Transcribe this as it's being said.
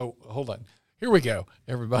hold on. Here we go,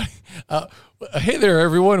 everybody. Hey there,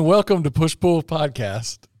 everyone. Welcome to Push Pull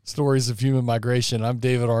Podcast, Stories of Human Migration. I'm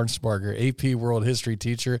David Arnsparger, AP World History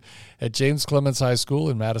teacher at James Clemens High School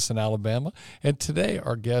in Madison, Alabama. And today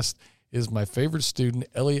our guest is my favorite student,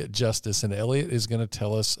 Elliot Justice. And Elliot is going to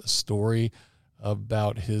tell us a story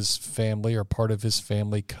about his family or part of his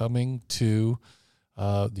family coming to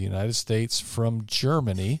the United States from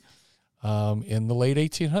Germany in the late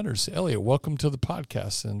 1800s. Elliot, welcome to the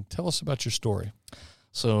podcast, and tell us about your story.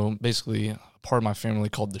 So basically, a part of my family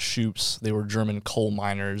called the Schupps, they were German coal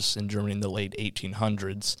miners in Germany in the late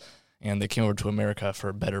 1800s, and they came over to America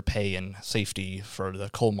for better pay and safety for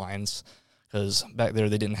the coal mines, because back there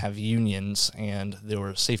they didn't have unions, and there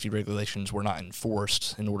were safety regulations were not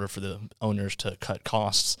enforced in order for the owners to cut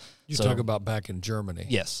costs. You talk about back in Germany.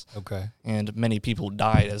 Yes. Okay. And many people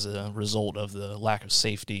died as a result of the lack of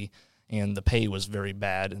safety, and the pay was very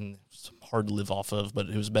bad and it's hard to live off of, but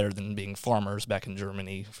it was better than being farmers back in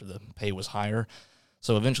Germany, for the pay was higher.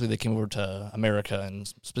 So eventually they came over to America, and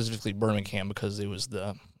specifically Birmingham, because it was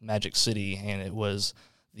the Magic City and it was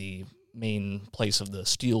the main place of the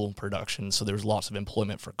steel production, so there was lots of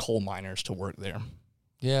employment for coal miners to work there.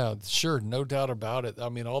 Yeah, sure, no doubt about it. I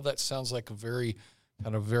mean, all that sounds like a very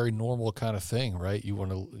normal kind of thing, right? You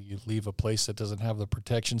leave a place that doesn't have the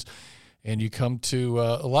protections, and you come to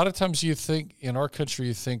a lot of times you think in our country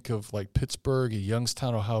you think of like Pittsburgh and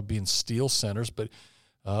Youngstown, Ohio being steel centers, but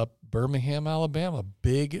Birmingham, Alabama,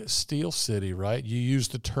 big steel city, right? You use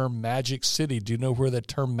the term Magic City. Do you know where that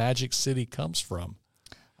term Magic City comes from?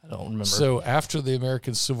 I don't remember. So after the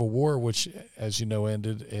American Civil War, which, as you know,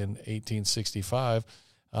 ended in 1865,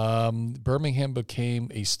 Birmingham became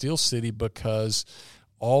a steel city because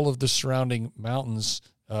all of the surrounding mountains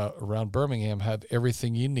around Birmingham have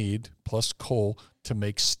everything you need, plus coal, to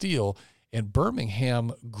make steel. And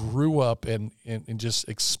Birmingham grew up and just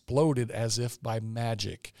exploded as if by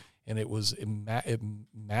magic. And it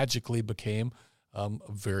magically became a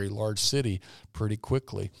very large city pretty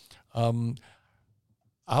quickly.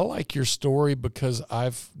 I like your story because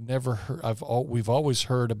we've always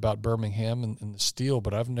heard about Birmingham and the steel,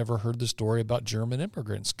 but I've never heard the story about German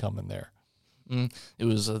immigrants coming there. It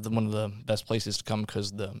was one of the best places to come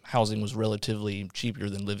because the housing was relatively cheaper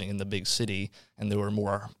than living in the big city, and there were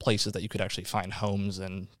more places that you could actually find homes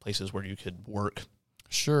and places where you could work.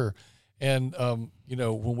 Sure. And,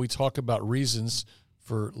 when we talk about reasons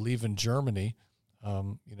for leaving Germany,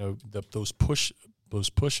 those push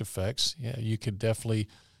effects, yeah, you could definitely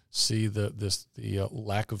see the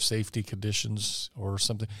lack of safety conditions or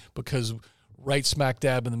something, because right smack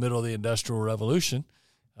dab in the middle of the Industrial Revolution,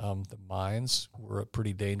 the mines were a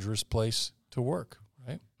pretty dangerous place to work,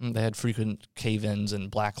 right? They had frequent cave-ins, and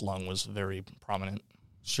black lung was very prominent.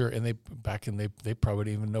 Sure, and they probably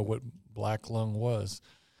didn't even know what black lung was.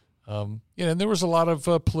 And there was a lot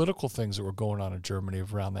of political things that were going on in Germany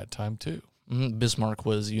around that time too. Bismarck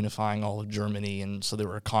was unifying all of Germany, and so there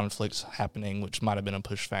were conflicts happening, which might have been a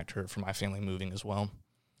push factor for my family moving as well.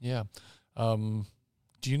 Yeah.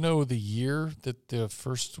 Do you know the year that the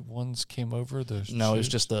first ones came over? No, it was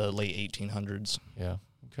just the late 1800s. Yeah.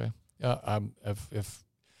 Okay. If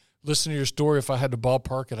listen to your story, if I had to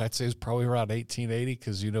ballpark it, I'd say it's probably around 1880,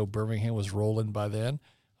 because Birmingham was rolling by then,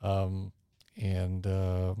 there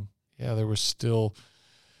was still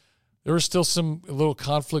some little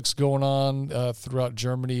conflicts going on throughout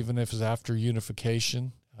Germany, even if it was after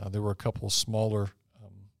unification. There were a couple of smaller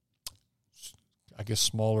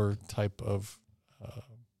type of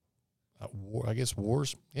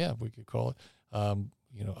wars. Yeah, we could call it.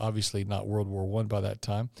 Obviously not World War I by that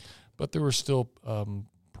time, but there were still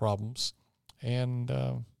problems. And,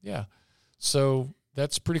 so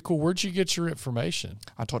that's pretty cool. Where'd you get your information?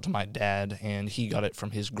 I talked to my dad, and he got it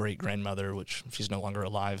from his great-grandmother, which she's no longer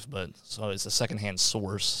alive, but so it's a secondhand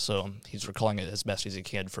source, so he's recalling it as best as he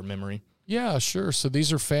can from memory. Yeah, sure. So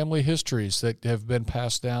these are family histories that have been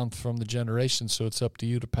passed down from the generation, so it's up to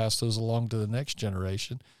you to pass those along to the next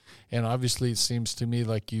generation. And obviously it seems to me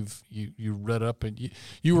like you read up and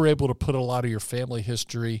you were able to put a lot of your family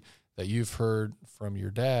history that you've heard from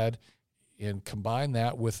your dad and combine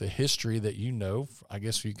that with the history that I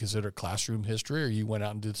guess you consider classroom history, or you went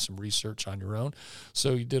out and did some research on your own.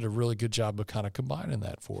 So you did a really good job of kind of combining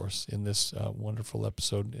that for us in this wonderful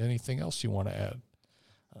episode. Anything else you want to add?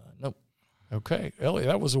 Nope. Okay. Elliot,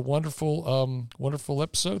 that was a wonderful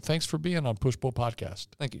episode. Thanks for being on Push Pull Podcast.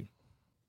 Thank you.